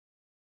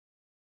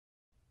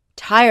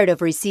Tired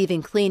of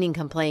receiving cleaning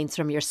complaints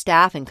from your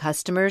staff and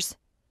customers?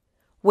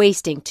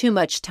 Wasting too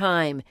much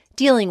time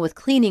dealing with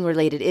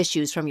cleaning-related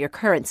issues from your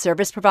current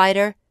service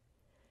provider?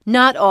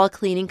 Not all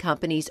cleaning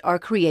companies are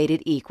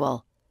created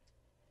equal.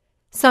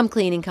 Some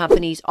cleaning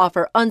companies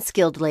offer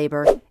unskilled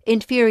labor,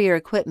 inferior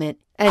equipment,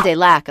 and a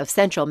lack of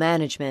central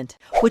management,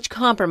 which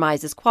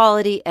compromises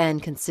quality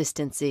and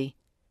consistency.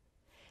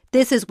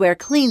 This is where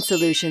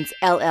Solutions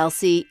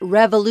LLC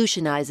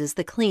revolutionizes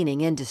the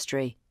cleaning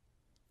industry.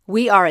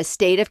 We are a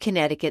state of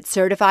Connecticut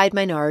certified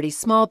minority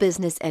small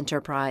business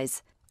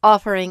enterprise,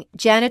 offering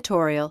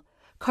janitorial,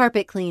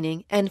 carpet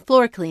cleaning, and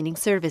floor cleaning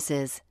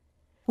services.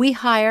 We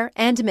hire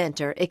and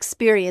mentor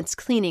experienced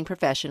cleaning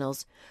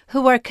professionals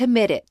who are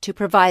committed to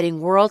providing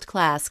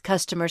world-class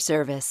customer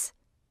service.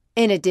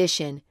 In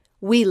addition,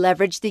 we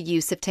leverage the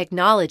use of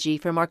technology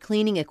from our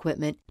cleaning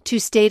equipment to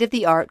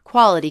state-of-the-art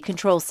quality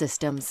control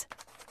systems.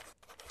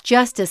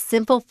 Just a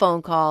simple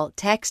phone call,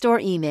 text, or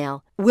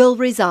email will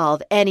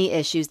resolve any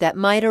issues that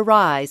might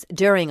arise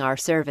during our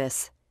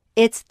service.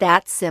 It's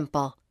that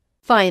simple.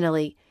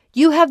 Finally,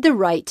 you have the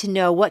right to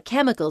know what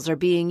chemicals are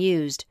being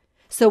used,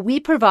 so we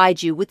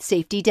provide you with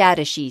safety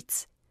data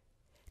sheets.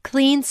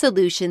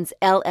 Solutions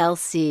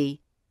LLC.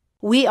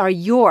 We are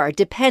your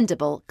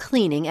dependable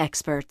cleaning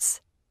experts.